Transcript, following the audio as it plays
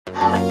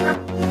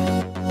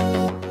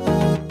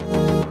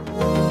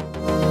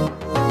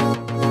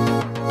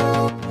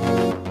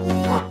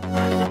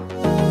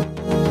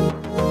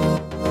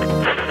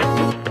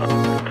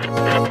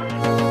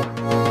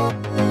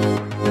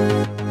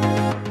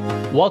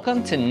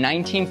Welcome to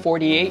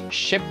 1948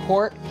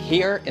 Shipcourt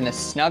here in the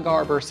Snug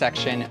Harbor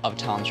section of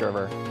Toms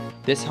River.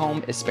 This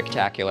home is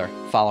spectacular.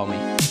 Follow me.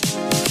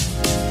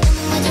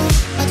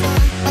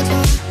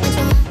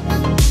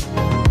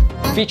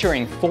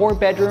 Featuring 4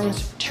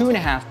 bedrooms,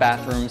 2.5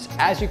 bathrooms.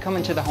 As you come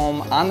into the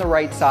home, on the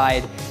right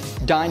side,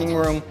 dining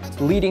room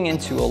leading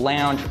into a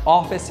lounge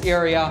office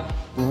area,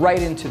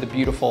 right into the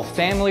beautiful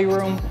family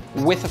room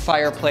with a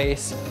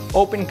fireplace,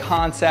 open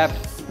concept,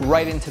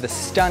 right into the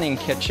stunning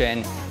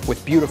kitchen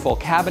with beautiful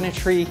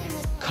cabinetry,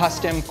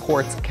 custom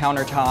quartz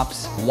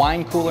countertops,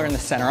 wine cooler in the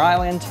center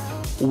island,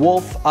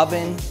 Wolf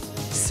oven,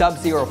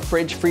 sub-zero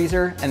fridge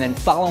freezer, and then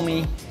follow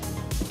me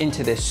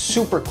into this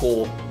super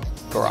cool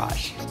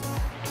garage.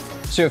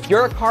 So if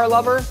you're a car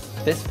lover,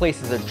 this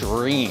place is a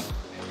dream.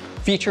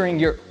 Featuring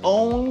your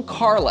own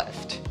car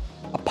lift,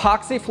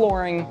 epoxy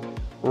flooring,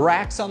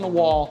 racks on the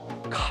wall,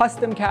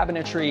 custom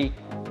cabinetry,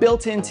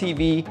 built-in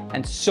TV,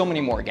 and so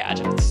many more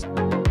gadgets.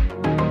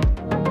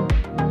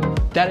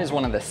 That is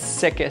one of the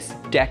sickest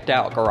decked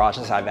out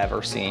garages I've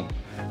ever seen.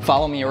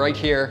 Follow me right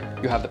here.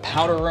 You have the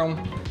powder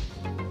room.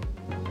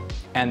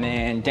 And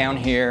then down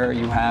here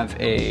you have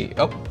a,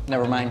 oh,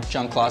 never mind,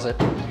 junk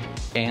closet.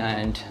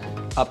 And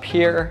up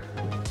here,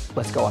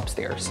 let's go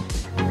upstairs.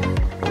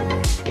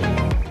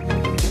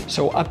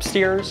 So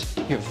upstairs,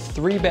 you have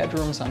 3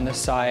 bedrooms on this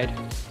side,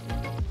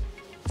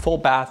 full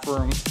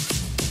bathroom.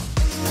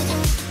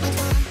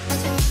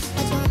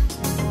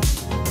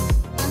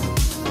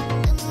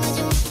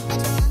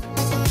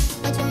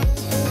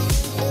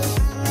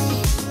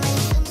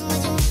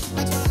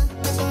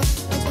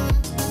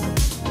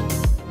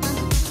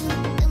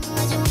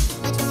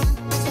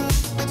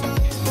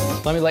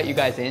 Let me let you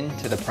guys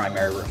into the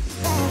primary room.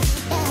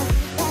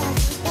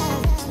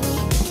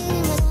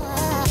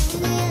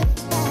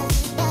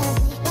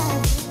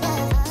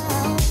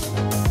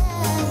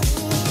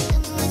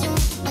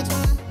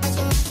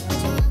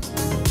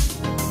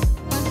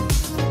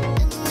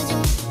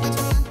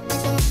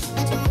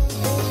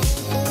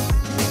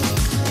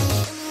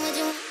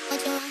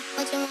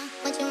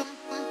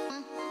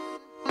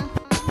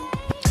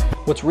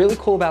 What's really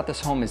cool about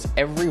this home is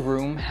every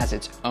room has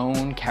its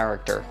own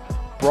character,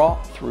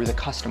 brought through the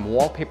custom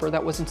wallpaper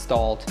that was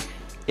installed.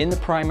 In the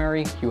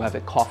primary, you have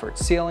a coffered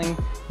ceiling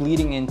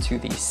leading into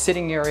the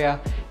sitting area,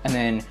 and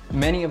then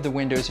many of the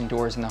windows and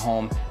doors in the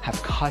home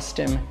have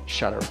custom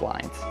shutter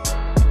blinds.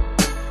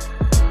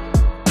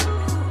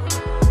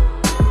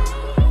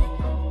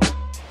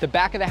 The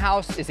back of the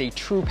house is a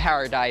true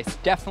paradise,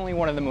 definitely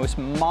one of the most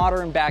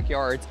modern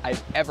backyards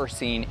I've ever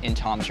seen in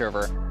Toms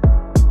River.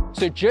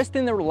 So just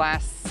in the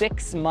last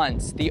 6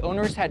 months, the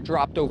owners had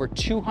dropped over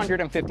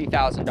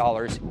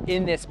 $250,000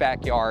 in this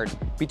backyard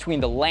between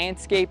the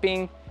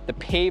landscaping, the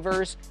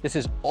pavers, this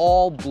is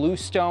all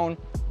bluestone,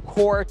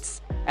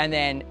 quartz, and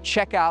then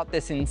check out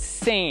this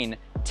insane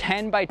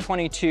 10 by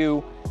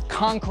 22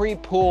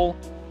 concrete pool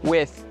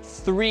with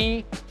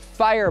 3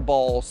 fire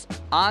bowls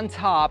on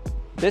top.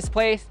 This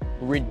place,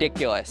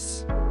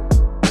 ridiculous.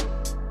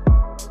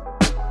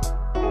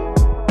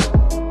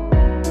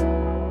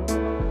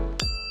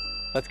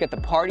 Let's get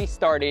the party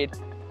started.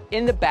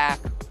 In the back,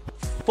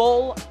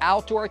 full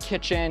outdoor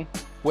kitchen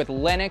with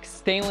Lennox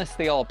stainless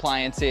steel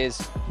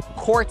appliances,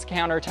 quartz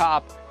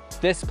countertop.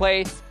 This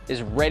place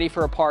is ready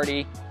for a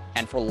party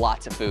and for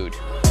lots of food.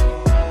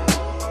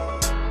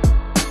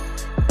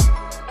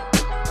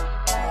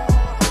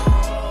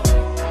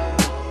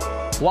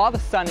 While the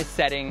sun is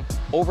setting,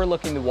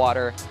 overlooking the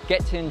water,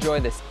 get to enjoy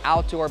this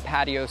outdoor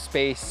patio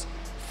space,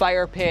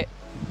 fire pit,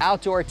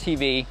 outdoor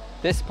TV.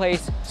 This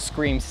place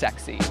screams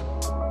sexy.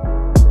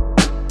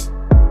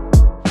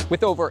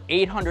 With over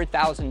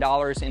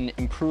 $800,000 in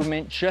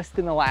improvement just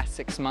in the last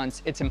 6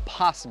 months, it's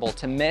impossible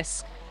to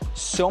miss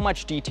so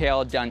much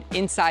detail done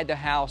inside the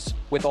house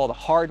with all the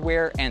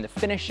hardware and the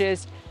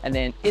finishes, and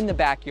then in the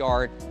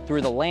backyard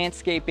through the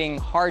landscaping,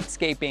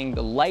 hardscaping,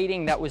 the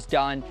lighting that was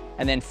done,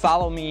 and then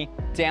follow me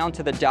down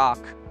to the dock.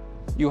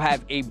 You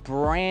have a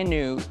brand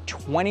new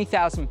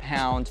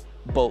 20,000-pound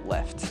boat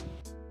lift.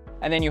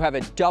 And then you have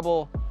a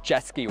double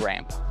jet ski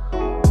ramp.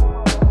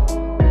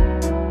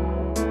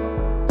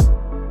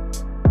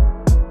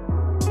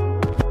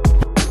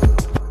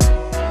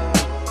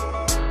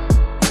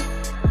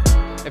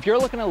 If you're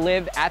looking to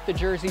live at the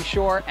Jersey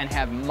Shore and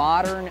have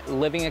modern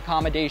living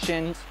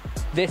accommodations,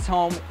 this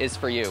home is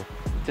for you.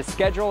 To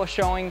schedule a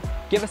showing,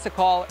 give us a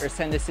call or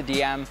send us a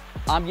DM.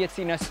 I'm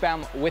Yitzi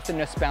Nussbaum with the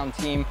Nussbaum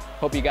team.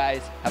 Hope you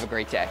guys have a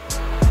great day.